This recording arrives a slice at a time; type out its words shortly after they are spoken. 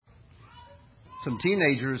some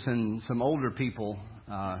teenagers and some older people,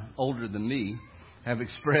 older than me, have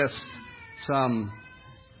expressed some,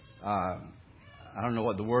 I don't know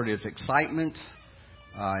what the word is, excitement,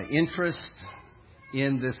 interest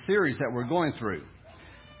in this series that we're going through.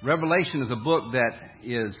 Revelation is a book that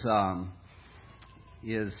is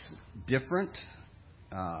different,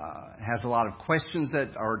 has a lot of questions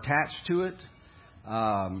that are attached to it.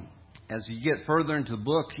 As you get further into the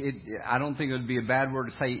book, I don't think it would be a bad word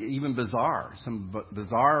to say even bizarre. Some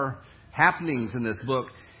bizarre happenings in this book.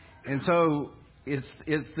 And so it's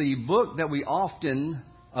the book that we often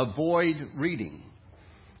avoid reading.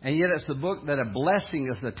 And yet it's the book that a blessing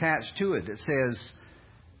is attached to it. It says,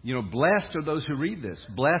 blessed are those who read this.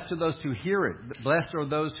 Blessed are those who hear it. Blessed are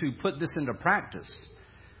those who put this into practice.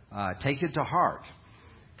 Take it to heart.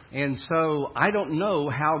 And so I don't know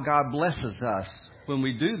how God blesses us when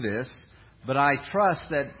we do this, but I trust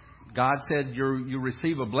that God said you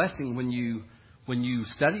receive a blessing when you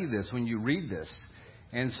study this, when you read this.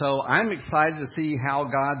 And so I'm excited to see how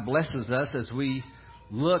God blesses us as we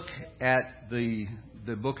look at the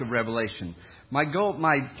book of Revelation. My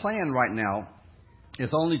plan right now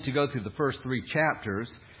is only to go through the first 3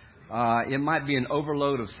 chapters. It might be an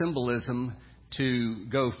overload of symbolism to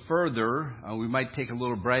go further. We might take a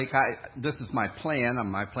little break. This is my plan.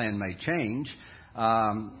 My plan may change.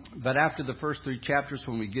 But after the first 3 chapters,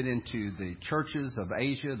 when we get into the churches of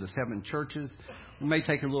Asia, the 7 churches, we may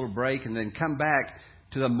take a little break and then come back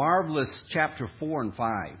to the marvelous chapter 4 and 5.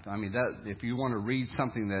 I mean, if you want to read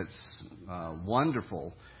something that's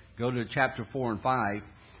wonderful, go to chapter 4 and 5.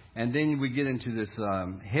 And then we get into this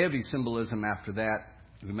heavy symbolism after that.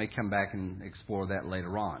 We may come back and explore that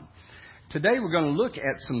later on. Today we're going to look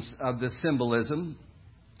at some of the symbolism.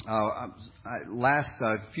 Last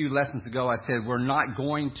few lessons ago I said we're not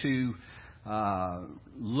going to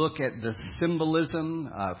look at the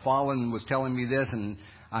symbolism. Fallen was telling me this, and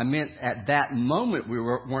I meant at that moment we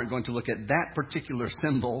weren't going to look at that particular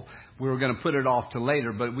symbol. We were going to put it off to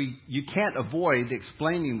later, but you can't avoid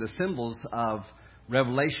explaining the symbols of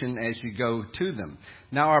Revelation as you go to them.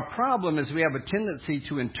 Now our problem is we have a tendency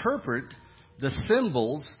to interpret the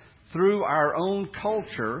symbols through our own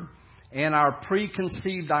culture and our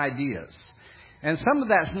preconceived ideas. And some of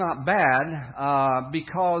that's not bad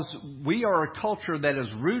because we are a culture that is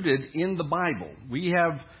rooted in the Bible. We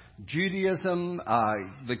have Judaism,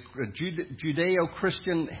 the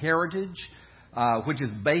Judeo-Christian heritage, which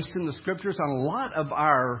is based in the Scriptures. And a lot of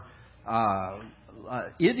our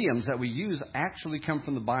idioms that we use actually come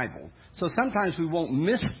from the Bible. So sometimes we won't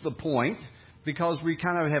miss the point because we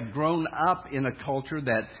kind of have grown up in a culture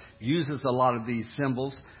that uses a lot of these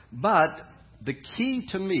symbols. But the key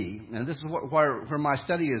to me, and this is where my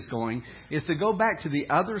study is going, is to go back to the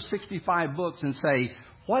other 65 books and say,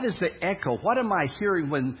 what is the echo? What am I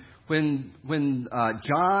hearing when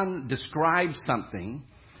John describes something?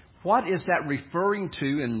 What is that referring to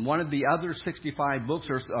in one of the other 65 books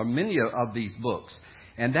or many of these books?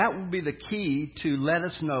 And that will be the key to let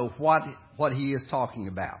us know what he is talking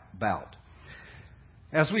about.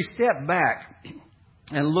 As we step back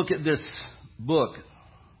and look at this book,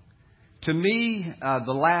 to me,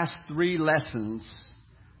 the last 3 lessons,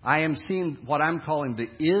 I am seeing what I'm calling the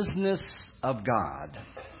isness of God.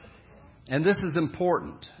 And this is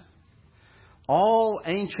important. All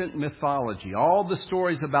ancient mythology, all the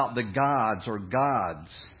stories about the gods or gods,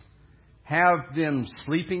 have them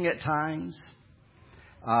sleeping at times.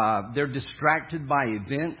 They're distracted by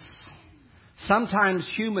events. Sometimes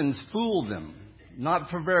humans fool them. Not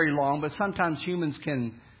for very long, but sometimes humans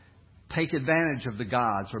can take advantage of the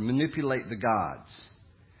gods or manipulate the gods.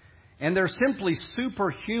 And they're simply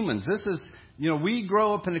superhumans. This is, we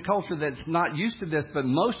grow up in a culture that's not used to this, but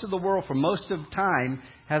most of the world for most of the time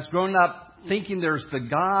has grown up thinking there's the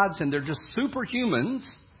gods and they're just superhumans.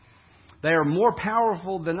 They are more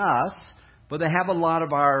powerful than us, but they have a lot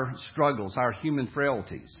of our struggles, our human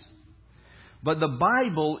frailties. But the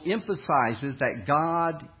Bible emphasizes that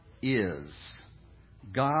God is.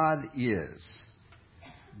 God is.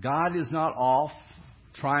 God is not off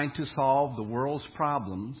trying to solve the world's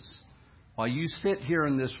problems while you sit here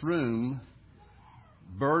in this room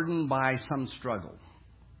burdened by some struggle,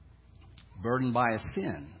 burdened by a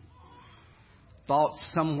sin, thoughts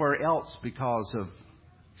somewhere else because of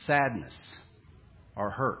sadness or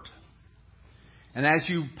hurt. And as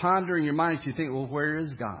you ponder in your mind, you think, well, where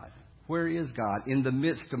is God? Where is God in the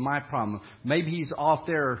midst of my problem? Maybe He's off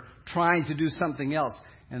there trying to do something else.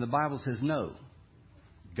 And the Bible says, no.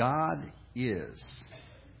 God is.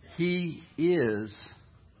 He is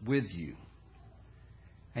with you.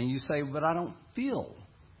 And you say, but I don't feel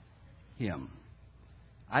Him.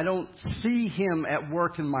 I don't see Him at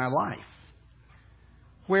work in my life.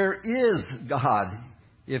 Where is God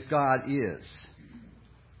if God is?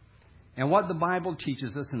 And what the Bible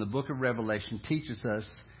teaches us in the book of Revelation teaches us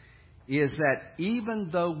is that even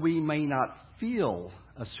though we may not feel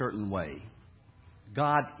a certain way,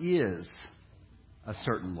 God is a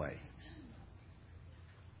certain way.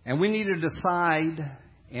 And we need to decide,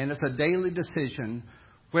 and it's a daily decision,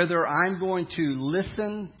 whether I'm going to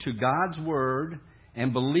listen to God's Word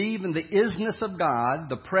and believe in the isness of God,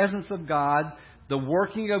 the presence of God, the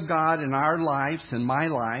working of God in our lives, in my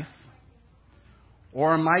life,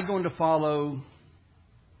 or am I going to follow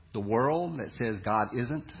the world that says God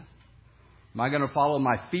isn't? Am I going to follow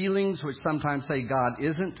my feelings, which sometimes say God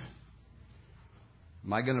isn't?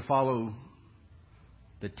 Am I going to follow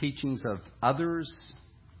the teachings of others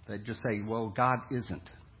that just say, well, God isn't?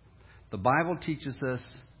 The Bible teaches us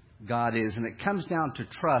God is, and it comes down to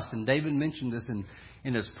trust. And David mentioned this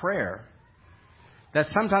in his prayer, that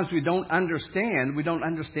sometimes we don't understand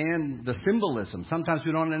the symbolism. Sometimes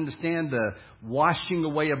we don't understand the washing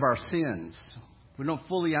away of our sins. We don't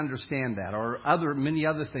fully understand that, or many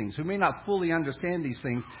other things. We may not fully understand these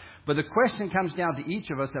things, but the question comes down to each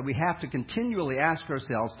of us that we have to continually ask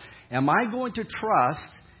ourselves, am I going to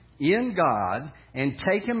trust in God and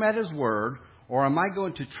take Him at His word, or am I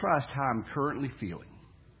going to trust how I'm currently feeling?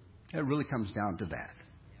 It really comes down to that.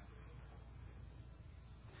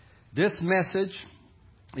 This message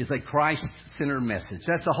is a Christ-centered message.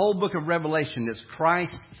 That's the whole book of Revelation. It's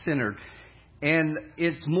Christ-centered. And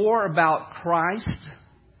it's more about Christ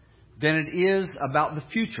than it is about the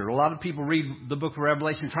future. A lot of people read the book of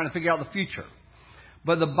Revelation trying to figure out the future.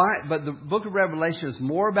 But the book of Revelation is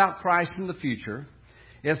more about Christ than the future.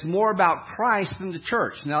 It's more about Christ than the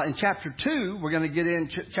church. Now, in chapter 2, we're going to get in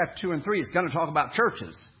chapter 2 and 3. It's going to talk about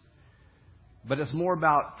churches. But it's more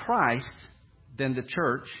about Christ than the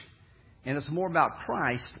church. And it's more about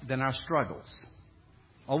Christ than our struggles.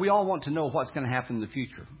 Oh, we all want to know what's going to happen in the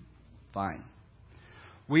future. Fine.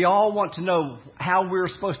 We all want to know how we're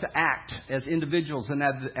supposed to act as individuals and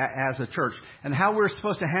as a church, and how we're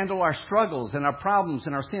supposed to handle our struggles and our problems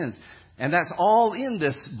and our sins. And that's all in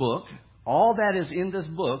this book. All that is in this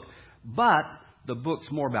book, but the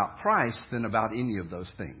book's more about Christ than about any of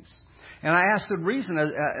those things. And I asked the reason,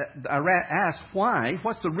 I asked why,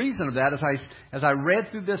 what's the reason of that as I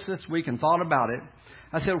read through this week and thought about it.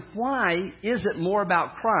 I said, why is it more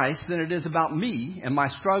about Christ than it is about me and my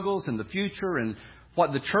struggles and the future and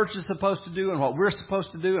what the church is supposed to do and what we're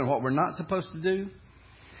supposed to do and what we're not supposed to do?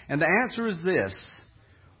 And the answer is this.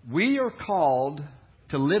 We are called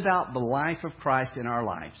to live out the life of Christ in our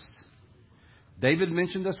lives. David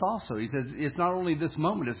mentioned this also. He says it's not only this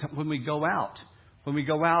moment, it's when we go out. When we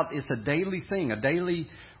go out, it's a daily thing, a daily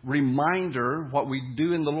reminder. What we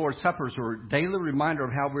do in the Lord's Suppers, or a daily reminder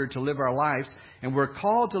of how we're to live our lives. And we're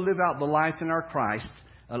called to live out the life in our Christ,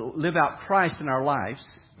 live out Christ in our lives.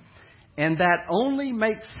 And that only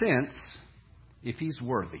makes sense if He's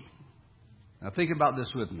worthy. Now think about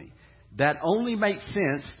this with me. That only makes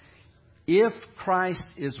sense if Christ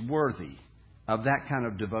is worthy of that kind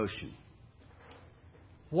of devotion.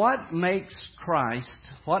 What makes Christ,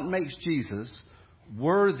 what makes Jesus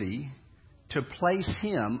worthy to place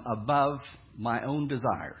Him above my own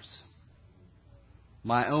desires,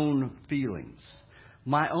 my own feelings,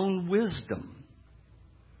 my own wisdom,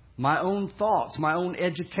 my own thoughts, my own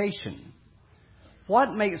education?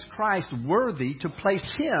 What makes Christ worthy to place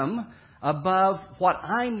Him above what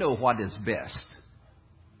I know what is best?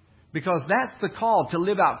 Because that's the call. To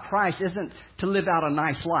live out Christ isn't to live out a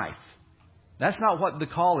nice life. That's not what the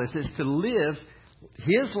call is. It's to live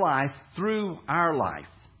His life through our life.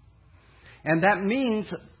 And that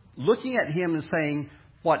means looking at Him and saying,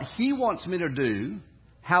 what He wants me to do,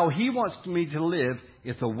 how He wants me to live,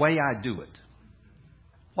 is the way I do it.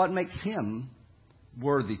 What makes Him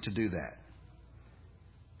worthy to do that?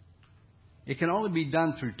 It can only be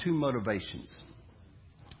done through two motivations: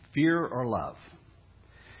 fear or love.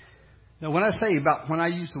 Now, when I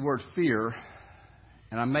use the word fear,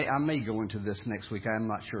 and I may go into this next week, I'm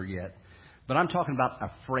not sure yet, but I'm talking about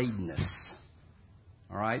afraidness.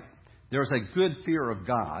 All right? There's a good fear of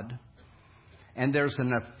God, and there's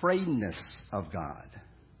an afraidness of God.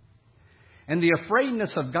 And the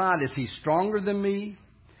afraidness of God is He's stronger than me,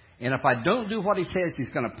 and if I don't do what He says, He's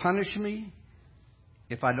going to punish me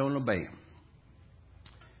if I don't obey Him.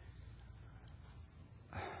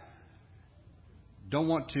 Don't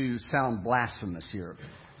want to sound blasphemous here,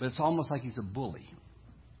 but it's almost like He's a bully.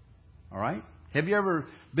 All right? Have you ever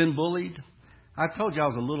been bullied? I told you I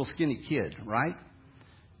was a little skinny kid, right?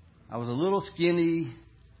 I was a little skinny,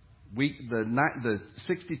 the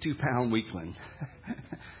 62-pound weakling.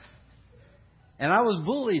 And I was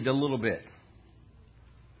bullied a little bit.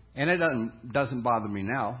 And it doesn't bother me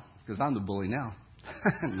now because I'm the bully now.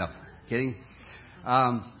 No, kidding.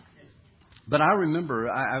 But I remember,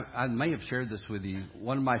 I may have shared this with you,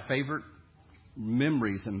 one of my favorite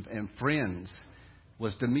memories and friends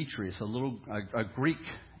was Demetrius, a Greek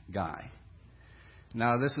guy.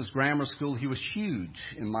 Now, this is grammar school. He was huge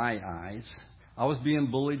in my eyes. I was being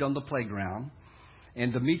bullied on the playground,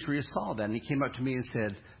 and Demetrius saw that, and he came up to me and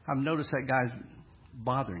said, "I've noticed that guy's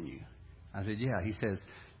bothering you." I said, "Yeah." He says,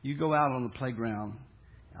 "You go out on the playground,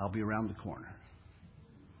 I'll be around the corner."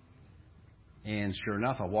 And sure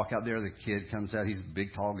enough, I walk out there, the kid comes out, he's a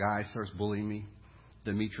big, tall guy, starts bullying me.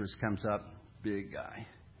 Demetrius comes up, big guy.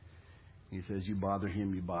 He says, "You bother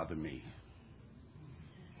him, you bother me."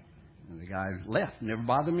 And the guy left, never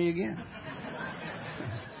bothered me again.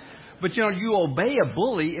 But, you obey a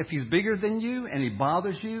bully if he's bigger than you and he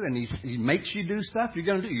bothers you and he makes you do stuff, you're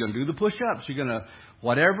going to do. You're going to do the push-ups. You're going to,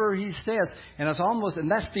 whatever he says. And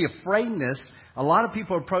and that's the afraidness. A lot of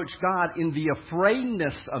people approach God in the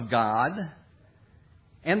afraidness of God.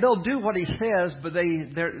 And they'll do what he says, but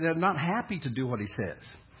they're not happy to do what he says.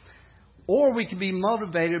 Or we can be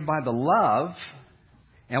motivated by the love.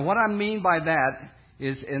 And what I mean by that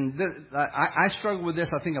is, I struggle with this.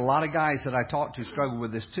 I think a lot of guys that I talk to struggle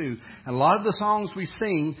with this too. And a lot of the songs we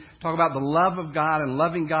sing talk about the love of God and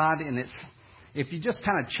loving God. And if you just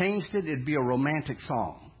kind of changed it, it'd be a romantic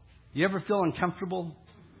song. You ever feel uncomfortable?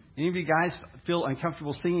 Any of you guys feel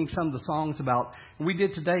uncomfortable singing some of the songs about, we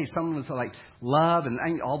did today, some was like love,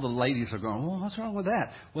 and all the ladies are going, "Well, what's wrong with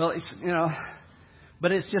that?" Well, it's,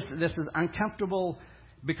 but it's just, this is uncomfortable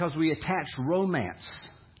because we attach romance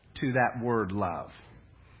to that word love.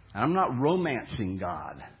 And I'm not romancing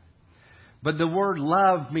God. But the word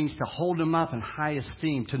love means to hold him up in high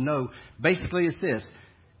esteem, to know, basically it's this: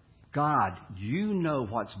 God, you know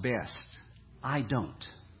what's best. I don't.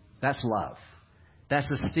 That's love. That's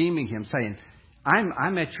esteeming him, saying,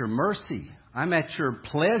 I'm at your mercy. I'm at your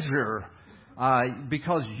pleasure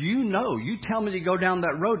because you know. You tell me to go down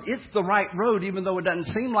that road. It's the right road, even though it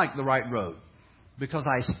doesn't seem like the right road, because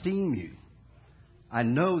I esteem you. I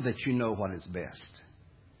know that you know what is best.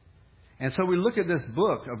 And so we look at this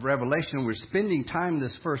book of Revelation, and we're spending time in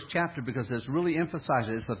this first chapter because it's really emphasized.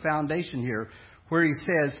 It's the foundation here where he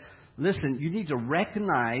says, listen, you need to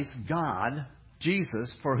recognize God,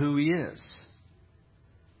 Jesus, for who he is.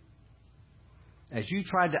 As you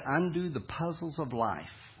try to undo the puzzles of life,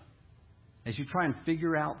 as you try and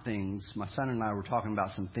figure out things, my son and I were talking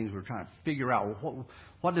about some things we're trying to figure out.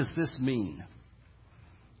 What does this mean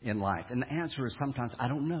in life? And the answer is sometimes, I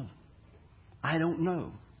don't know. I don't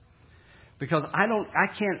know. Because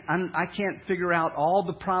I can't figure out all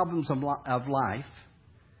the problems of life,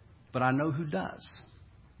 but I know who does.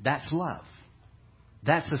 That's love.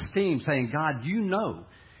 That's esteem, saying, God, you know.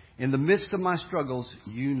 In the midst of my struggles,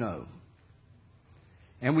 you know.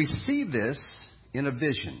 And we see this in a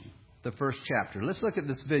vision, the first chapter. Let's look at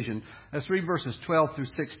this vision. Let's read verses 12 through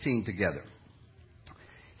 16 together.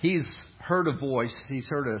 He's heard a voice. He's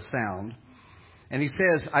heard a sound. And he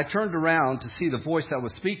says, I turned around to see the voice that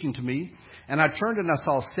was speaking to me. And I turned and I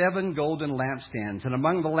saw 7 golden lampstands. And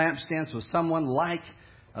among the lampstands was someone like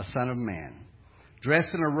a son of man,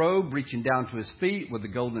 dressed in a robe reaching down to his feet with a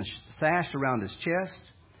golden sash around his chest.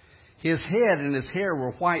 His head and his hair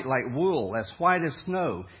were white like wool, as white as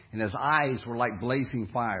snow, and his eyes were like blazing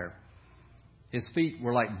fire. His feet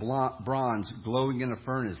were like bronze glowing in a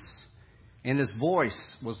furnace, and his voice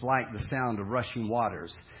was like the sound of rushing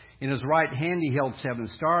waters. In his right hand he held 7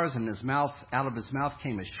 stars, and out of his mouth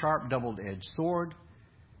came a sharp double-edged sword.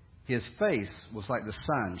 His face was like the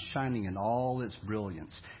sun shining in all its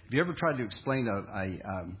brilliance. Have you ever tried to explain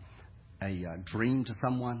a dream to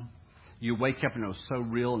someone? You wake up and it's so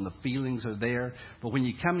real and the feelings are there. But when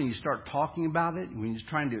you come and you start talking about it, when you're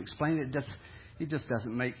trying to explain it, it just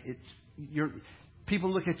doesn't make it.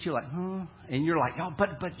 People look at you like, huh? And you're like, oh,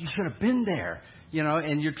 but you should have been there.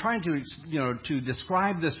 And you're trying to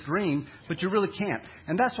describe this dream, but you really can't.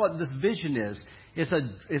 And that's what this vision is. It's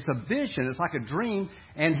a vision. It's like a dream.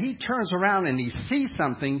 And he turns around and he sees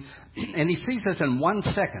something, and he sees this in 1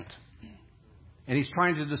 second. And he's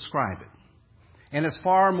trying to describe it. And it's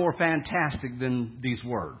far more fantastic than these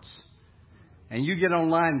words. And you get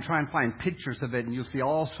online and try and find pictures of it, and you'll see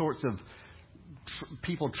all sorts of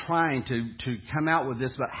people trying to come out with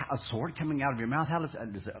this. But a sword coming out of your mouth? How does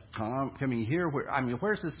it coming here?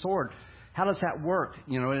 Where's this sword? How does that work?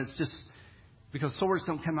 And it's just because swords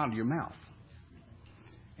don't come out of your mouth.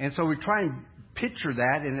 And so we try and picture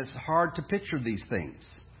that, and it's hard to picture these things.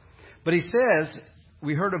 But he says,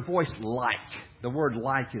 we heard a voice like. The word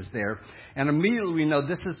like is there. And immediately we know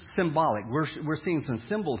this is symbolic. We're seeing some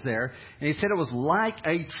symbols there. And he said it was like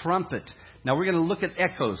a trumpet. Now we're going to look at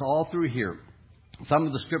echoes all through here. Some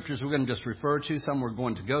of the scriptures we're going to just refer to, some we're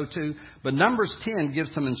going to go to. But Numbers 10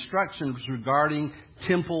 gives some instructions regarding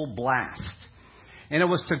temple blast. And it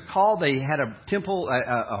was to call, they had a temple,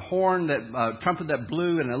 a horn, a trumpet that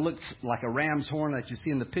blew, and it looks like a ram's horn that you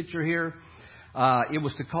see in the picture here. It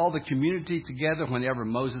was to call the community together whenever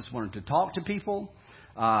Moses wanted to talk to people.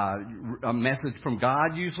 A message from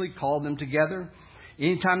God usually called them together.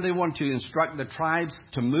 Anytime they wanted to instruct the tribes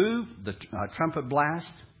to move, the trumpet blast.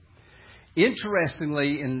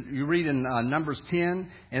 Interestingly, you read in Numbers 10,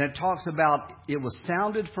 and it talks about it was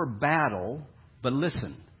sounded for battle, but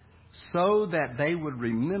listen, so that they would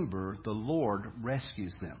remember the Lord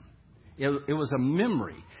rescues them. It was a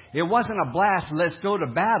memory. It wasn't a blast, let's go to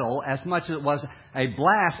battle, as much as it was a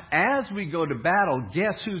blast. As we go to battle,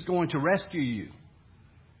 guess who's going to rescue you?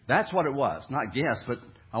 That's what it was. Not guess, but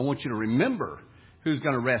I want you to remember who's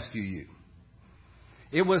going to rescue you.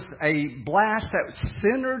 It was a blast that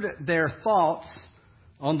centered their thoughts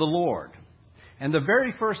on the Lord. And the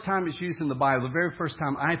very first time it's used in the Bible, the very first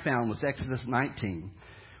time I found was Exodus 19,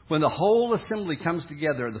 when the whole assembly comes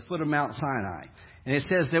together at the foot of Mount Sinai. And it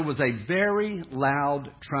says there was a very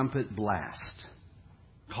loud trumpet blast,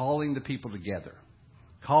 calling the people together,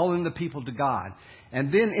 calling the people to God.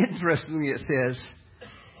 And then, interestingly, it says,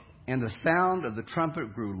 and the sound of the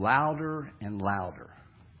trumpet grew louder and louder.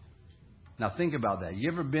 Now, think about that.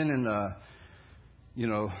 You ever been in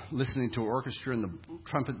listening to an orchestra and the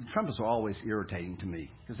trumpets are always irritating to me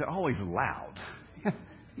because they're always loud.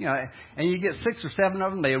 And you get 6 or 7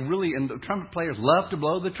 of them. And the trumpet players love to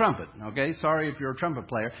blow the trumpet. Okay, sorry if you're a trumpet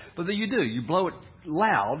player, but you do. You blow it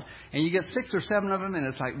loud, and you get 6 or 7 of them, and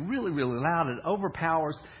it's like really, really loud. It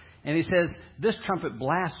overpowers. And he says this trumpet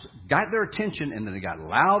blast got their attention, and then it got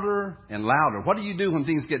louder and louder. What do you do when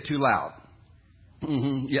things get too loud?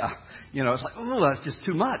 Yeah, it's like, oh, that's just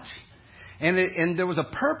too much. And there was a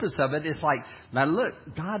purpose of it. It's like, now look,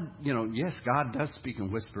 God, yes, God does speak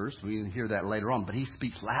in whispers. We hear that later on. But He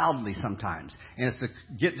speaks loudly sometimes. And it's to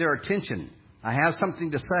get their attention. I have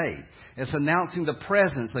something to say. It's announcing the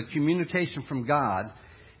presence, the communication from God.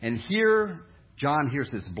 And here, John hears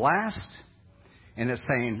this blast. And it's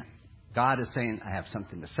saying, God is saying, I have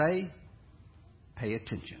something to say. Pay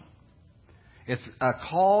attention. It's a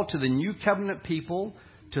call to the new covenant people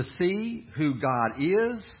to see who God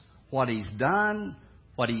is, what He's done,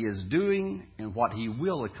 what He is doing, and what He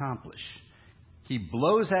will accomplish. He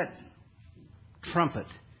blows that trumpet,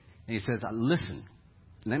 and He says, listen,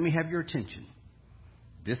 let me have your attention.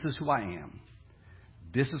 This is who I am.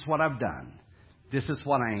 This is what I've done. This is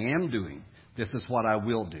what I am doing. This is what I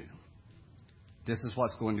will do. This is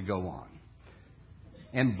what's going to go on.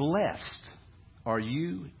 And blessed are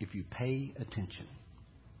you if you pay attention.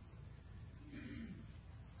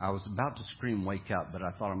 I was about to scream, wake up, but I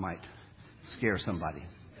thought I might scare somebody.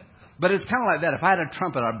 But it's kind of like that. If I had a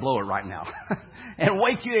trumpet, I'd blow it right now and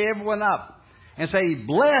wake you everyone up and say,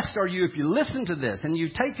 blessed are you if you listen to this and you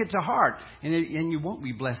take it to heart. And you won't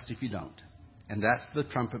be blessed if you don't. And that's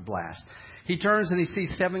the trumpet blast. He turns and he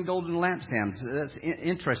sees 7 golden lampstands. That's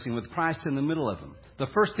interesting, with Christ in the middle of them. The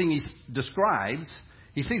first thing he describes,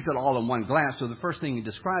 he sees it all in one glance, so the first thing he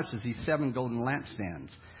describes is these 7 golden lampstands.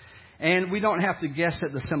 And we don't have to guess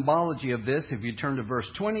at the symbology of this. If you turn to verse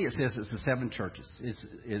 20, it says it's the 7 churches.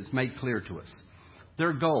 It's made clear to us.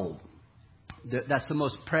 They're gold. That's the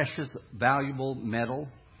most precious, valuable metal.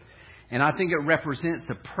 And I think it represents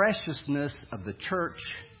the preciousness of the church,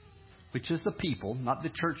 which is the people, not the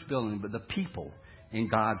church building, but the people in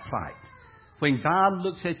God's sight. When God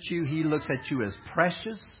looks at you, He looks at you as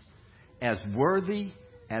precious, as worthy,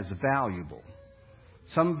 as valuable.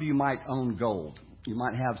 Some of you might own gold. You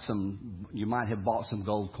might have bought some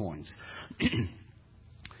gold coins. And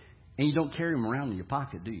you don't carry them around in your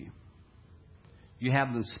pocket, do you? You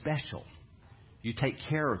have them special. You take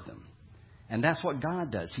care of them. And that's what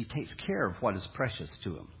God does. He takes care of what is precious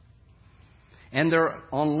to Him. And they're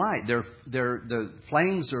on light. The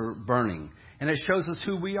flames are burning. And it shows us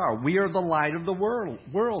who we are. We are the light of the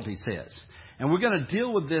world, He says. And we're going to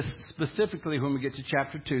deal with this specifically when we get to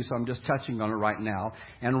chapter 2, so I'm just touching on it right now.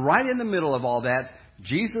 And right in the middle of all that,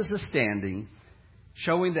 Jesus is standing,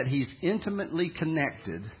 showing that He's intimately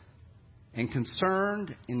connected and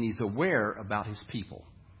concerned, and He's aware about His people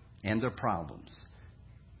and their problems.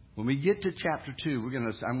 When we get to chapter 2,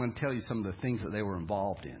 I'm going to tell you some of the things that they were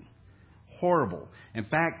involved in. Horrible. In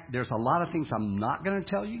fact, there's a lot of things I'm not going to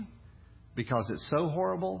tell you because it's so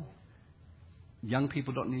horrible, young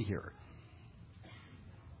people don't need to hear it.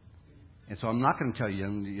 And so I'm not going to tell you.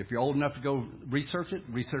 And if you're old enough to go research it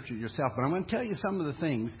yourself. But I'm going to tell you some of the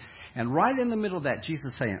things. And right in the middle of that, Jesus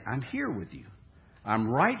is saying, I'm here with you. I'm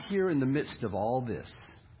right here in the midst of all this.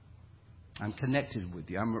 I'm connected with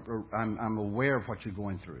you. I'm aware of what you're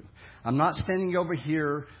going through. I'm not standing over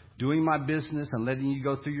here doing my business and letting you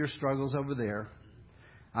go through your struggles over there.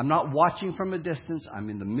 I'm not watching from a distance. I'm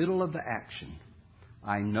in the middle of the action.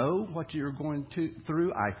 I know what you're going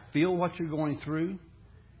through. I feel what you're going through.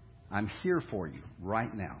 I'm here for you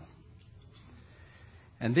right now.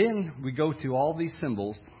 And then we go through all these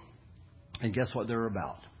symbols, and guess what they're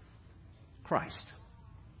about? Christ.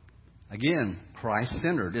 Again,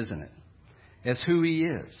 Christ-centered, isn't it? It's who He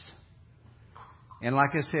is. And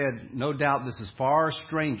like I said, no doubt this is far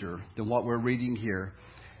stranger than what we're reading here.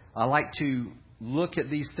 I like to look at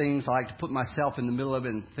these things. I like to put myself in the middle of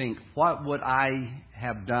it and think, what would I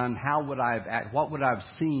have done? How would I have acted? What would I have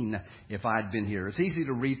seen if I had been here? It's easy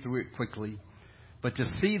to read through it quickly, but to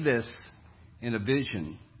see this in a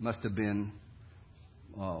vision must have been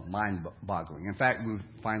mind-boggling. In fact, we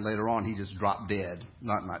find later on he just dropped dead.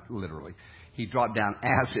 Not literally. He dropped down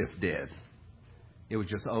as if dead. It was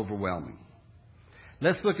just overwhelming.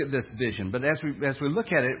 Let's look at this vision. But as we look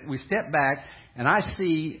at it, we step back, and I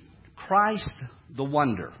see Christ the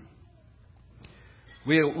wonder.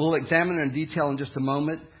 We'll examine it in detail in just a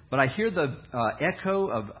moment. But I hear the echo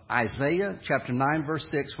of Isaiah chapter 9, verse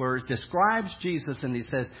 6, where it describes Jesus, and he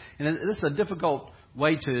says, and this is a difficult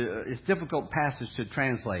passage to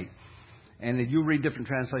translate. And if you read different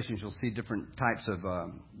translations, you'll see different types of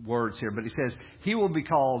words here. But he says, He will be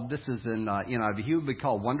called, this is in NIV, He will be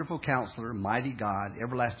called Wonderful Counselor, Mighty God,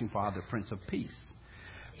 Everlasting Father, Prince of Peace.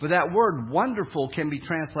 But that word wonderful can be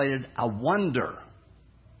translated a wonder.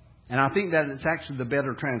 And I think that it's actually the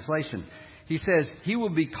better translation. He says, He will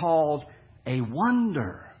be called a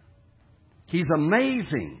wonder. He's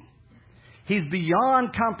amazing. He's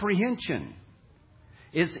beyond comprehension.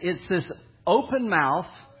 It's this open mouth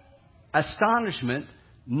astonishment,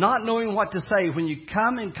 not knowing what to say when you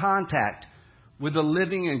come in contact with the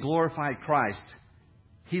living and glorified Christ.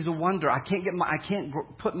 He's a wonder. I can't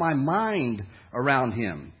put my mind around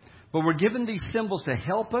Him. But we're given these symbols to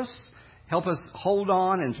help us hold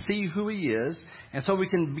on and see who He is, and so we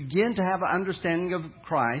can begin to have an understanding of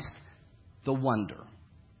Christ, the wonder.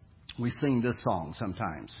 We sing this song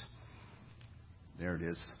sometimes. There it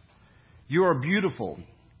is. You are beautiful.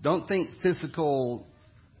 Don't think physical,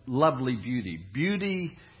 lovely beauty.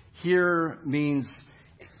 Beauty here means,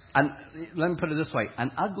 let me put it this way,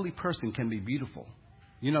 an ugly person can be beautiful.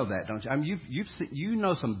 You know that, don't you? I mean, you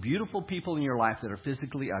know some beautiful people in your life that are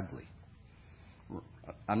physically ugly.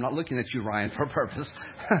 I'm not looking at you, Ryan, for a purpose.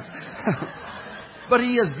 But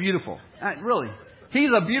he is beautiful. Really.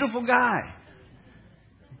 He's a beautiful guy.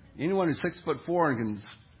 Anyone who's 6'4" and can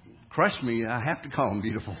crush me, I have to call him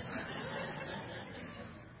beautiful.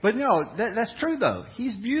 But no, that's true, though.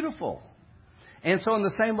 He's beautiful. And so in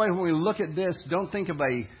the same way, when we look at this, don't think of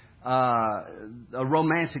a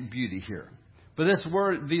romantic beauty here. But this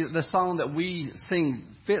word, the song that we sing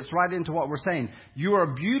fits right into what we're saying. You are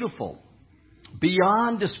beautiful,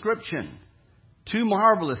 beyond description, too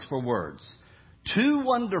marvelous for words, too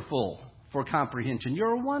wonderful for comprehension.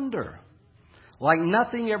 You're a wonder. Like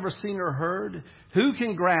nothing ever seen or heard, who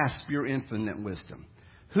can grasp your infinite wisdom?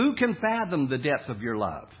 Who can fathom the depth of your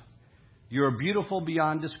love? You are beautiful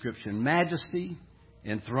beyond description, majesty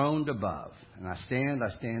enthroned above. And I stand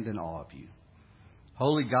in awe of you.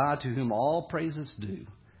 Holy God, to whom all praises due,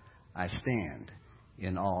 I stand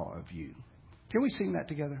in awe of you. Can we sing that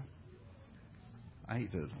together? I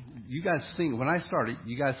hate to. You guys sing. When I started,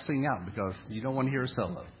 you guys sing out because you don't want to hear a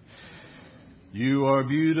solo. You are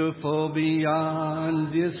beautiful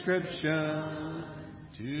beyond description,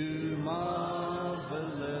 too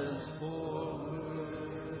marvelous for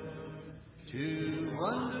words, too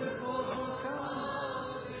wonderful for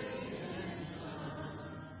comprehension,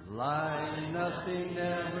 like nothing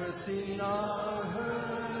ever seen or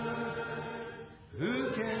heard.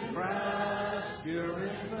 Who can grasp your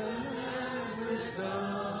infinite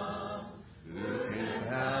wisdom? Who can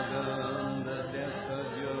fathom the depth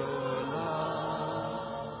of your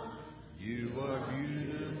love? You are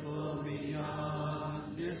beautiful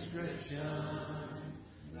beyond description,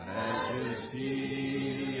 majesty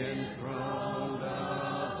enthroned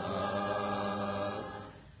above.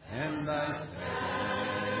 And I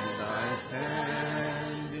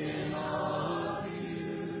stand in awe of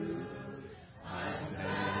you. I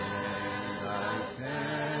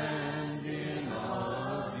stand in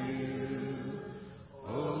awe of you.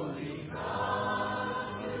 Holy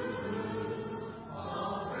God, to whom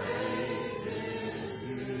all praise is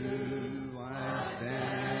due. I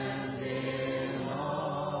stand in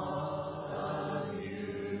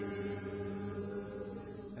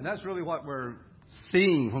that's really what we're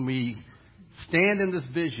seeing when we stand in this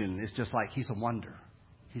vision. It's just like He's a wonder.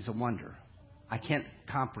 He's a wonder. I can't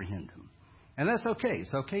comprehend Him. And that's okay.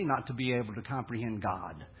 It's okay not to be able to comprehend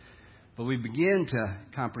God. But we begin to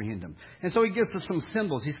comprehend Him. And so He gives us some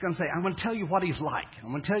symbols. He's going to say, I'm going to tell you what He's like. I'm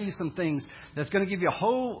going to tell you some things that's going to give you a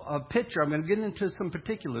whole picture. I'm going to get into some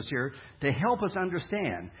particulars here to help us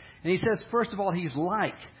understand. And He says, first of all, He's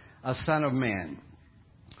like a son of man.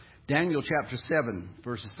 Daniel chapter 7,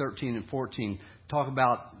 verses 13 and 14,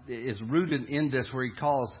 is rooted in this, where He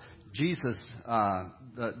calls Jesus a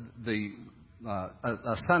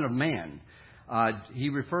son of man. He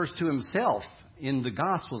refers to Himself in the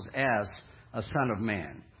Gospels as a son of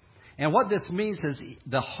man. And what this means is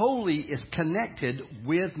the holy is connected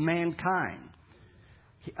with mankind.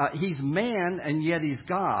 He's man and yet He's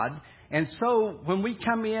God. And so when we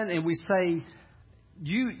come in and we say,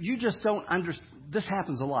 you just don't understand, this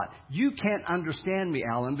happens a lot. You can't understand me,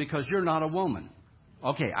 Alan, because you're not a woman.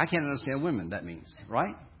 Okay, I can't understand women, that means,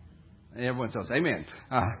 right? And everyone says, amen.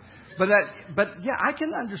 But yeah, I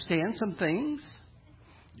can understand some things.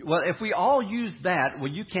 Well, if we all use that,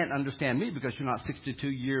 well, you can't understand me because you're not 62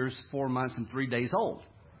 years, 4 months, and 3 days old.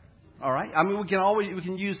 All right? I mean, we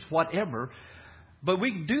can use whatever. But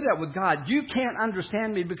we can do that with God. You can't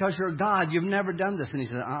understand me because you're God. You've never done this. And He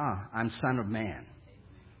said, I'm son of man.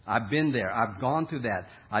 I've been there. I've gone through that.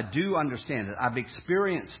 I do understand it. I've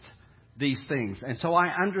experienced these things. And so I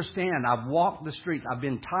understand. I've walked the streets. I've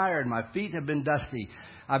been tired. My feet have been dusty.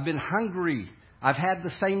 I've been hungry. I've had the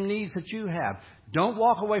same needs that you have. Don't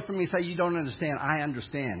walk away from me and say you don't understand. I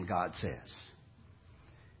understand, God says.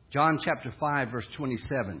 John chapter 5, verse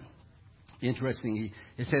 27. Interesting.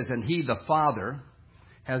 It says, and He, the Father,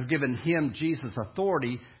 has given Him, Jesus,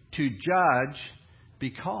 authority to judge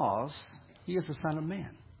because He is the Son of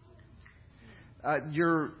Man.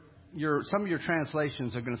 Some of your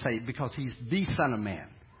translations are going to say because He's the Son of Man.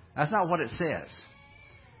 That's not what it says.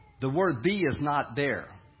 The word "the" is not there.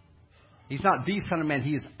 He's not the Son of Man.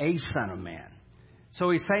 He is a Son of Man. So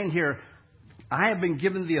He's saying here, I have been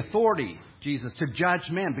given the authority, Jesus, to judge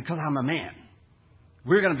men because I'm a man.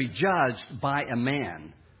 We're going to be judged by a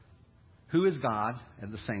man who is God at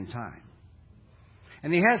the same time.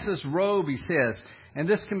 And He has this robe, He says, and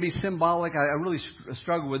this can be symbolic. I really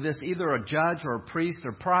struggle with this. Either a judge or a priest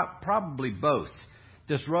or probably both.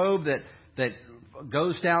 This robe that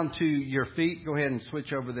goes down to your feet. Go ahead and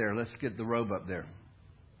switch over there. Let's get the robe up there.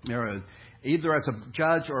 Either as a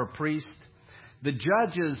judge or a priest. The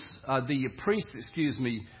priests,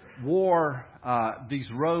 wore these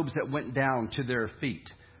robes that went down to their feet.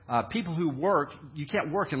 People who work, you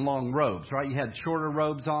can't work in long robes, right? You had shorter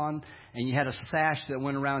robes on, and you had a sash that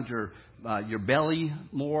went around your belly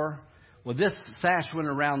more. Well, this sash went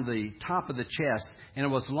around the top of the chest, and it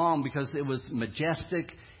was long because it was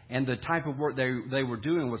majestic, and the type of work they were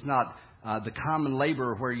doing was not the common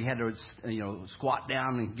labor where you had to squat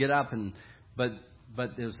down and get up, but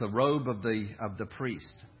it was the robe of the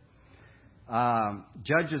priest.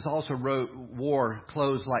 Judges also wore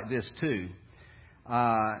clothes like this too.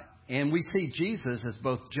 And we see Jesus as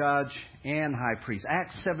both judge and high priest.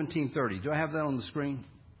 Acts 17:30. Do I have that on the screen?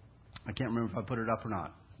 I can't remember if I put it up or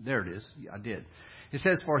not. There it is. I did. It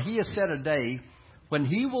says, for He has set a day when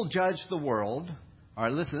He will judge the world. All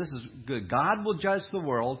right, listen, this is good. God will judge the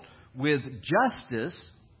world with justice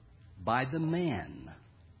by the man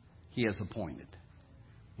He has appointed.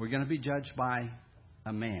 We're going to be judged by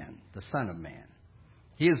a man, the Son of Man.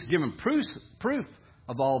 He has given proof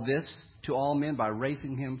of all this to all men by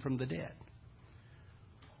raising Him from the dead.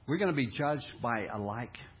 We're going to be judged by a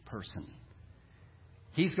like person.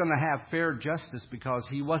 He's going to have fair justice because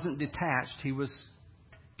He wasn't detached. He was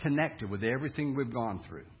connected with everything we've gone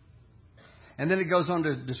through. And then it goes on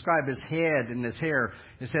to describe His head and His hair.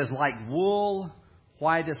 It says, like wool,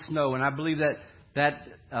 white as snow. And I believe that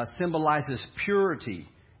symbolizes purity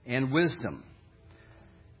and wisdom.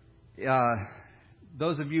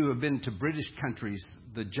 Those of you who have been to British countries,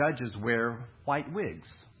 the judges wear white wigs.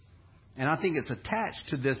 And I think it's attached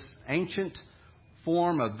to this ancient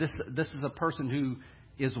form of this. This is a person who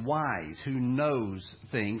is wise, who knows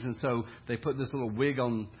things. And so they put this little wig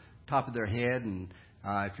on top of their head. And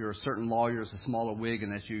if you're a certain lawyer, it's a smaller wig.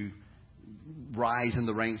 And as you rise in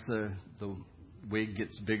the ranks, the wig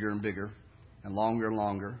gets bigger and bigger and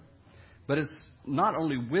longer. But it's not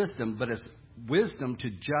only wisdom, but it's wisdom to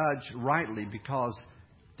judge rightly because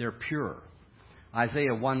they're pure.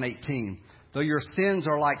 Isaiah 1:18. Though your sins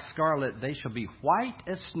are like scarlet, they shall be white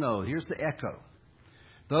as snow. Here's the echo.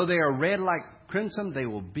 Though they are red like crimson, they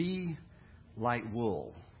will be like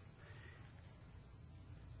wool.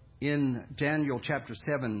 In Daniel chapter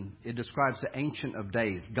 7, it describes the Ancient of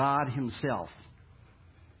Days, God himself.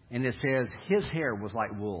 And it says his hair was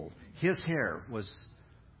like wool. His hair was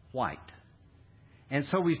white. And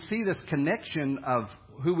so we see this connection of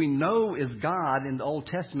who we know is God in the Old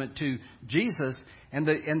Testament to Jesus. And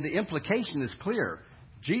the implication is clear.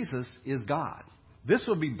 Jesus is God. This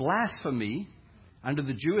would be blasphemy under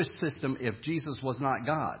the Jewish system if Jesus was not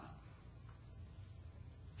God.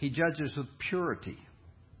 He judges with purity.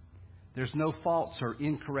 There's no false or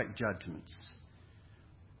incorrect judgments.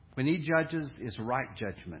 When he judges, it's right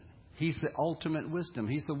judgment. He's the ultimate wisdom.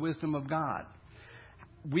 He's the wisdom of God.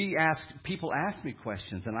 People ask me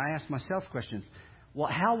questions, and I ask myself questions. Well,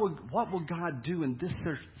 what will God do in this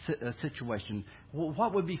situation?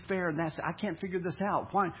 What would be fair in that? I can't figure this out.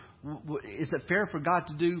 Why is it fair for God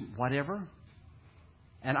to do whatever?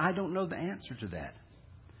 And I don't know the answer to that.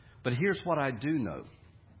 But here's what I do know.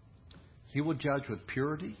 He will judge with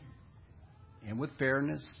purity and with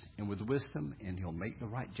fairness and with wisdom, and he'll make the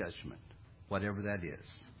right judgment, whatever that is.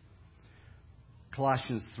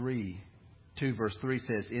 Colossians 2 verse 3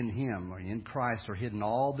 says, in him, or in Christ, are hidden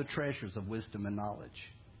all the treasures of wisdom and knowledge.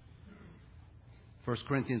 1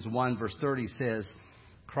 Corinthians 1 verse 30 says,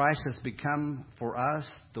 Christ has become for us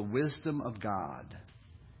the wisdom of God.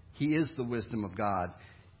 He is the wisdom of God.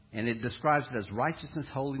 And it describes it as righteousness,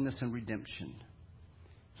 holiness, and redemption.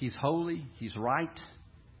 He's holy. He's right.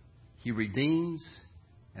 He redeems.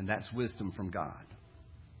 And that's wisdom from God.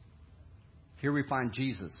 Here we find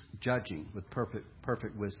Jesus judging with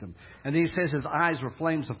perfect wisdom. And then he says his eyes were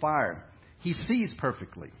flames of fire. He sees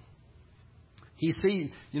perfectly. He sees,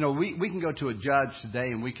 we can go to a judge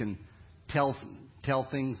today and we can tell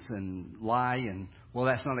things and lie. And, well,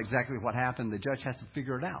 that's not exactly what happened. The judge has to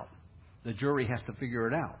figure it out. The jury has to figure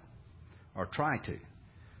it out. Or try to.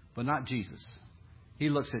 But not Jesus. He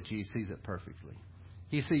looks at you. He sees it perfectly.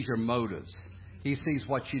 He sees your motives. He sees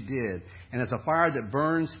what you did. And it's a fire that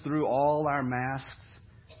burns through all our masks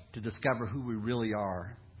to discover who we really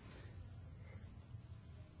are.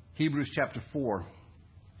 Hebrews chapter 4,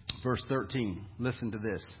 verse 13. Listen to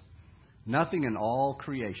this. Nothing in all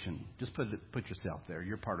creation. Just put yourself there.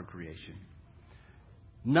 You're part of creation.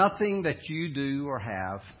 Nothing that you do or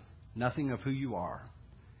have, nothing of who you are,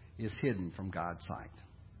 is hidden from God's sight.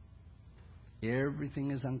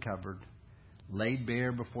 Everything is uncovered, laid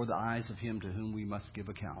bare before the eyes of him to whom we must give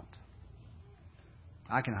account.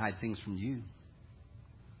 I can hide things from you.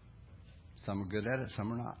 Some are good at it,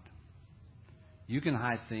 some are not. You can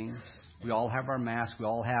hide things. We all have our masks. We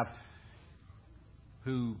all have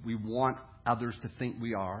who we want others to think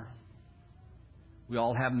we are. We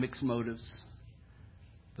all have mixed motives.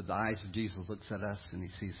 But the eyes of Jesus looks at us and he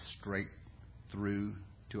sees straight through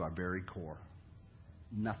to our very core.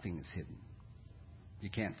 Nothing is hidden. You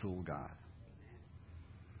can't fool God.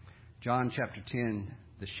 John chapter 10,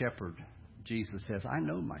 the shepherd, Jesus says, I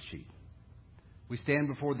know my sheep. We stand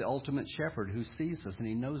before the ultimate shepherd who sees us and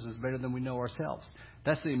he knows us better than we know ourselves.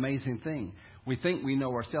 That's the amazing thing. We think we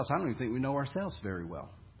know ourselves. I don't even think we know ourselves very well.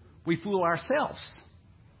 We fool ourselves.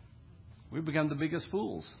 We become the biggest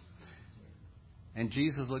fools. And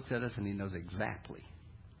Jesus looks at us and he knows exactly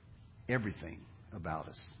everything about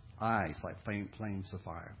us. Eyes like flames of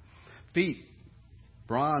fire. Feet,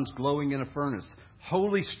 bronze glowing in a furnace.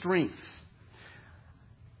 Holy strength.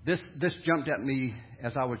 This jumped at me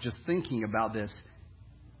as I was just thinking about this.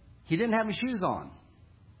 He didn't have his shoes on.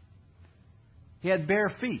 He had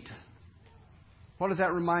bare feet. What does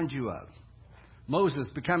that remind you of? Moses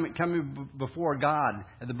coming before God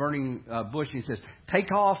at the burning bush. And he says,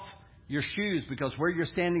 take off your shoes because where you're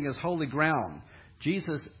standing is holy ground.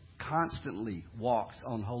 Jesus constantly walks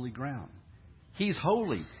on holy ground. He's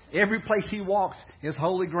holy. Every place he walks is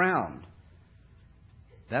holy ground.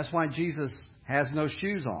 That's why Jesus has no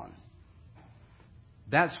shoes on.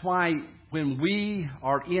 That's why when we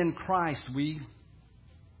are in Christ, we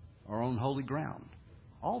are on holy ground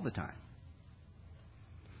all the time.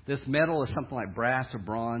 This metal is something like brass or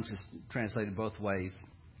bronze. It's translated both ways.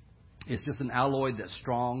 It's just an alloy that's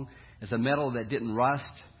strong. It's a metal that didn't rust.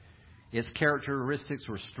 Its characteristics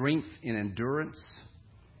were strength and endurance.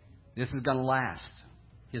 This is going to last.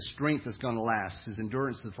 His strength is going to last. His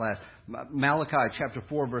endurance is last. Malachi chapter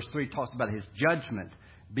 4 verse 3 talks about his judgment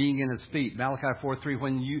being in his feet. Malachi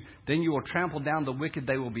 4:3, then you will trample down the wicked,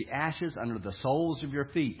 they will be ashes under the soles of your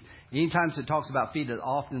feet. Anytime it talks about feet, it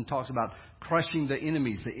often talks about crushing the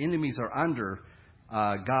enemies. The enemies are under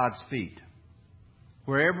God's feet.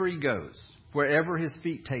 Wherever he goes, wherever his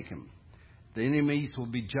feet take him, the enemies will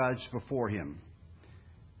be judged before him.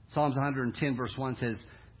 Psalms 110 verse 1 says,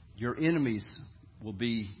 your enemies will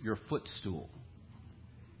be your footstool.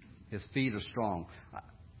 His feet are strong.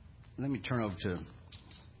 let me turn over to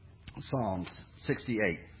Psalms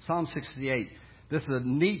 68. Psalm 68, this is a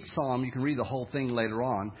neat psalm. You can read the whole thing later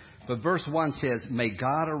on. But verse 1 says, may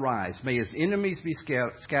God arise. May his enemies be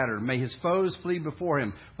scattered. May his foes flee before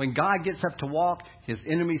him. When God gets up to walk, his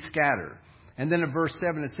enemies scatter. And then in verse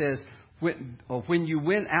 7 it says, when you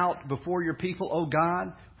went out before your people, O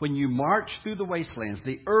God, when you marched through the wastelands,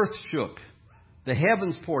 the earth shook. The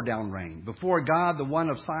heavens poured down rain. Before God, the one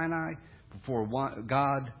of Sinai, before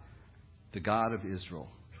God, the God of Israel.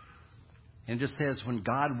 And it just says, when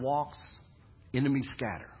God walks, enemies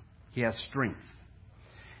scatter. He has strength.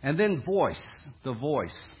 And then voice, the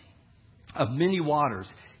voice of many waters.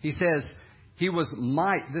 He says he was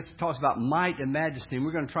might. This talks about might and majesty. And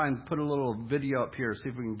we're going to try and put a little video up here, see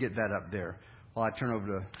if we can get that up there while I turn over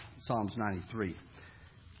to Psalms 93.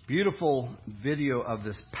 Beautiful video of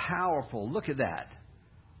this powerful, look at that.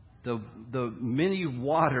 The many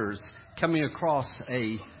waters coming across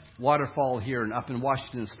a waterfall here and up in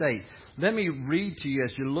Washington State. Let me read to you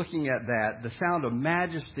as you're looking at that, the sound of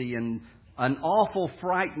majesty and an awful,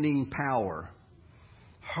 frightening power.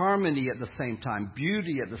 Harmony at the same time.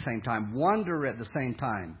 Beauty at the same time. Wonder at the same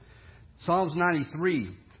time. Psalms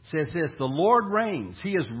 93 says this, the Lord reigns.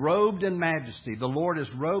 He is robed in majesty. The Lord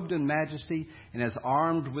is robed in majesty and is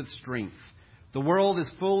armed with strength. The world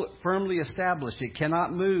is firmly established. It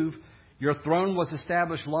cannot move. Your throne was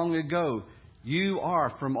established long ago. You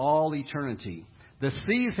are from all eternity. The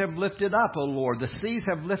seas have lifted up, O Lord. The seas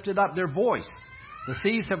have lifted up their voice. The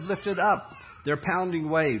seas have lifted up their pounding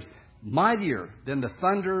waves. Mightier than the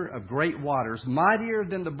thunder of great waters, mightier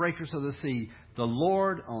than the breakers of the sea. The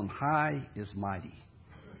Lord on high is mighty.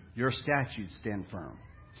 Your statutes stand firm.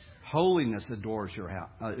 Holiness adorns your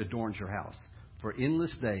house for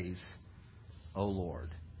endless days, O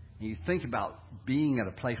Lord. And you think about being at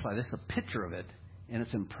a place like this, a picture of it, and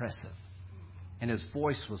it's impressive. And his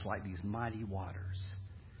voice was like these mighty waters.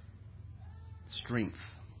 Strength.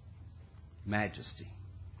 Majesty.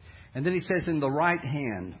 And then he says, in the right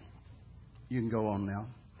hand, you can go on now.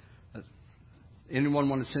 Anyone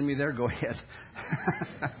want to send me there? Go ahead.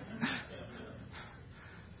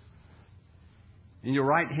 In your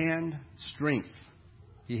right hand, strength.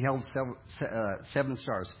 He held seven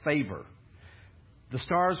stars. Favor. The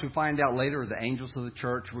stars we find out later are the angels of the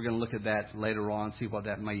church. We're going to look at that later on, see what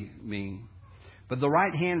that may mean. But the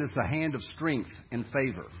right hand is the hand of strength and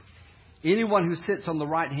favor. Anyone who sits on the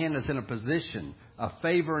right hand is in a position of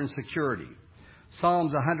favor and security.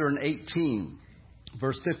 Psalms 118,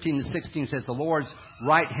 verse 15 and 16 says, the Lord's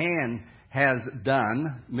right hand has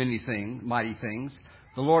done many things, mighty things.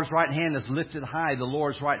 The Lord's right hand is lifted high. The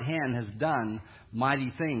Lord's right hand has done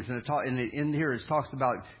mighty things. And in here it talks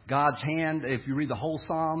about God's hand. If you read the whole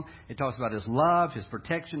psalm, it talks about his love, his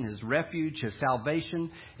protection, his refuge, his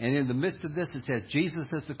salvation. And in the midst of this, it says Jesus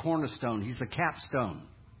is the cornerstone. He's the capstone.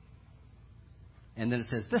 And then it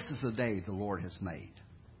says, this is the day the Lord has made.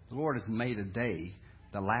 The Lord has made a day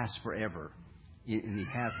that lasts forever. And he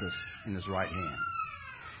has us in his right hand.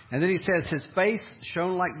 And then he says, his face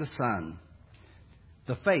shone like the sun.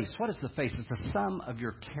 The face, what is the face? It's the sum of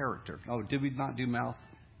your character. Oh, did we not do mouth?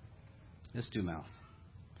 Let's do mouth.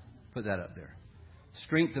 Put that up there.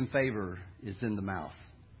 Strength and favor is in the mouth.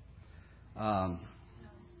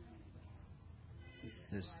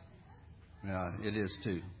 It is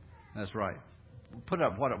too. That's right. Put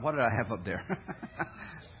up, what did I have up there?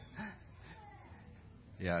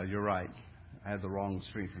 Yeah, you're right. I had the wrong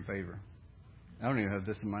strength and favor. I don't even have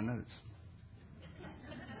this in my notes.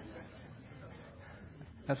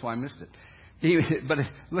 That's why I missed it. But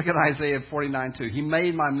look at Isaiah 49:2. He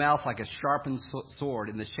made my mouth like a sharpened sword.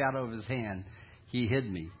 In the shadow of his hand, he hid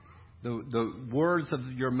me. The words of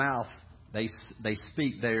your mouth, they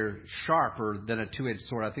speak. They're sharper than a two-edged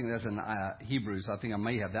sword. I think that's in Hebrews. I think I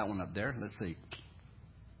may have that one up there. Let's see.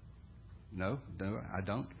 No, I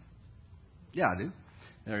don't. Yeah, I do.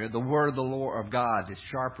 There, the word of the Lord of God is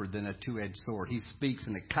sharper than a two-edged sword. He speaks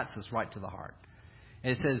and it cuts us right to the heart.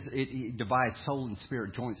 And it says it divides soul and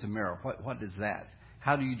spirit, joints and marrow. What is that?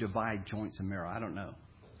 How do you divide joints and marrow? I don't know.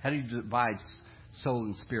 How do you divide soul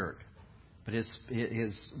and spirit? But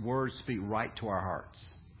his words speak right to our hearts.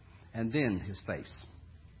 And then his face.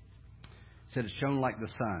 It said it shone like the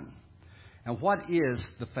sun. And what is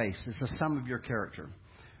the face? It's the sum of your character.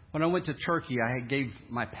 When I went to Turkey, I gave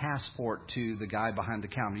my passport to the guy behind the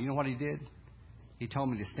counter. You know what he did? He told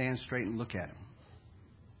me to stand straight and look at him.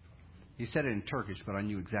 He said it in Turkish, but I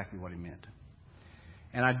knew exactly what he meant.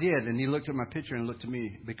 And I did, and he looked at my picture and looked at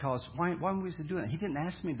me because why was he doing that? He didn't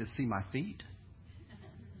ask me to see my feet.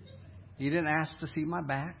 He didn't ask to see my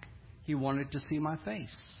back. He wanted to see my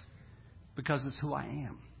face because it's who I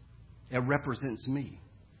am. It represents me.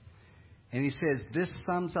 And he says this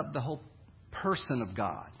sums up the whole person of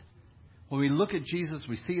God. When we look at Jesus,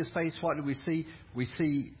 we see his face. What do we see? We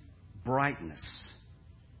see brightness.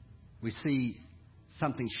 We see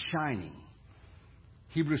something shining.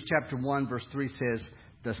 Hebrews chapter 1 verse 3 says,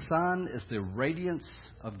 the sun is the radiance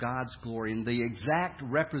of God's glory and the exact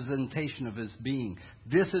representation of his being.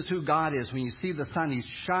 This is who God is. When you see the sun,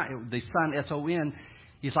 the sun, S-O-N,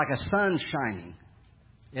 he's like a sun shining,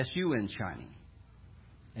 S-U-N shining.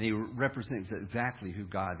 And he represents exactly who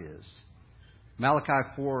God is. Malachi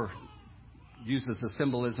 4 uses the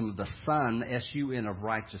symbolism of the sun, S-U-N, of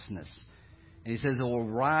righteousness. And he says it will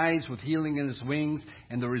rise with healing in his wings.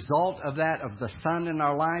 And the result of that, of the sun in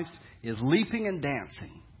our lives, is leaping and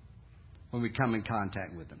dancing when we come in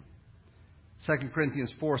contact with him. 2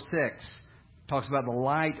 Corinthians 4:6 talks about the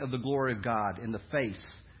light of the glory of God in the face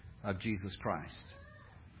of Jesus Christ.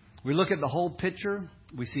 We look at the whole picture.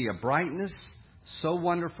 We see a brightness so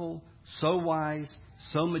wonderful, so wise,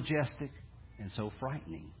 so majestic, and so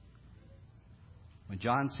frightening. When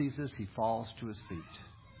John sees this, he falls to his feet.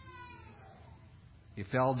 He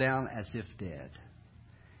fell down as if dead.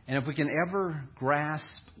 And if we can ever grasp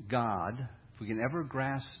God, if we can ever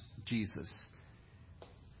grasp Jesus,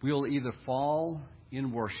 we'll either fall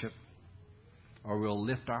in worship or we'll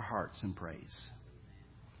lift our hearts in praise.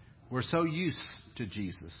 We're so used to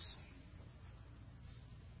Jesus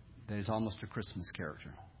that he's almost a Christmas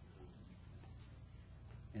character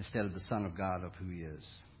instead of the Son of God of who he is.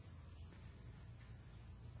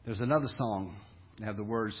 There's another song that have the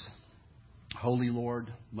words, Holy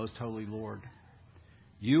Lord, most holy Lord,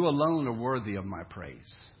 you alone are worthy of my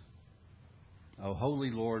praise. O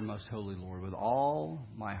holy Lord, most holy Lord, with all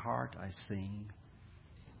my heart I sing,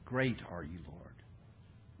 great are you, Lord,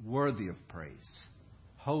 worthy of praise,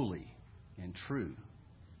 holy and true.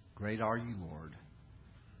 Great are you, Lord,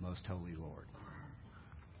 most holy Lord.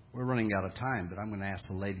 We're running out of time, but I'm going to ask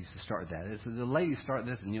the ladies to start that. So the ladies start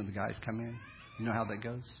this, and the guys come in. You know how that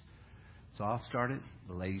goes? So I'll start it.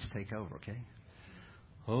 The ladies take over, okay?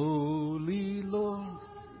 Holy Lord.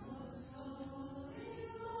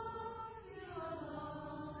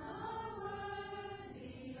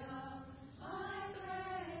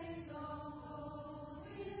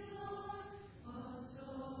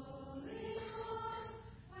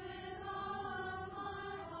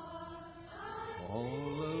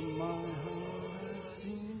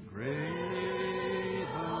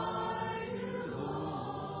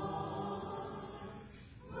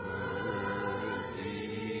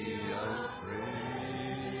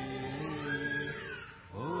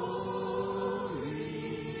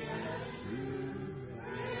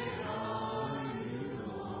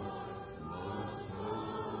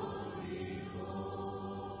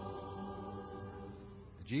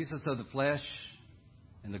 Jesus of the flesh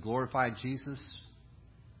and the glorified Jesus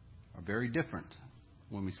are very different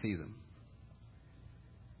when we see them.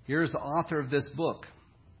 Here's the author of this book,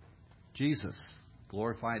 Jesus,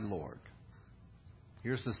 glorified Lord.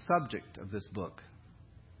 Here's the subject of this book,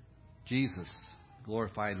 Jesus,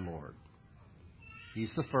 glorified Lord.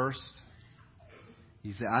 He's the first.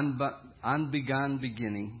 He's the unbegun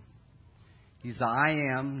beginning. He's the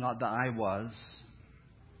I am, not the I was.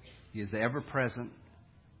 He is the ever-present.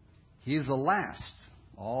 He is the last.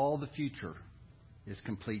 All the future is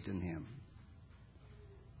complete in him.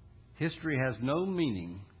 History has no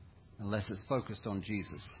meaning unless it's focused on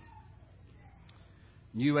Jesus.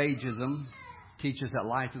 New Ageism teaches that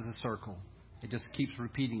life is a circle. It just keeps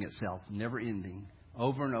repeating itself, never ending,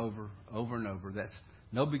 over and over, over and over. That's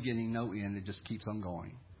no beginning, no end. It just keeps on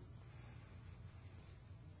going.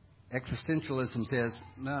 Existentialism says,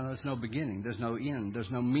 no, there's no beginning. There's no end. There's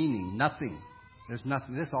no meaning. Nothing. There's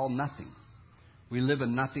nothing. This is all nothing. We live a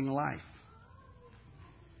nothing life.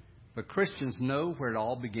 But Christians know where it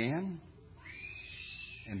all began,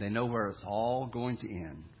 and they know where it's all going to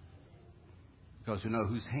end, because we know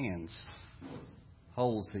whose hands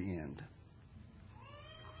holds the end.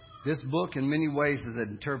 This book, in many ways, is an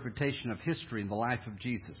interpretation of history in the life of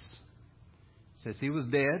Jesus. It says he was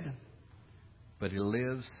dead, but he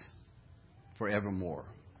lives forevermore.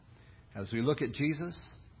 As we look at Jesus,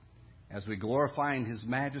 as we glorify in his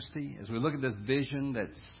majesty, as we look at this vision that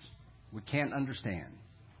we can't understand,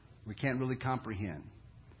 we can't really comprehend,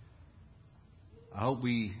 I hope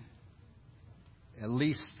we at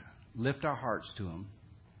least lift our hearts to him,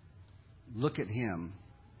 look at him,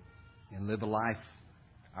 and live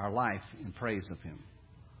our life in praise of him.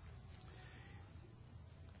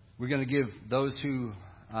 We're going to give those who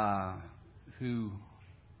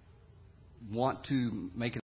want to make it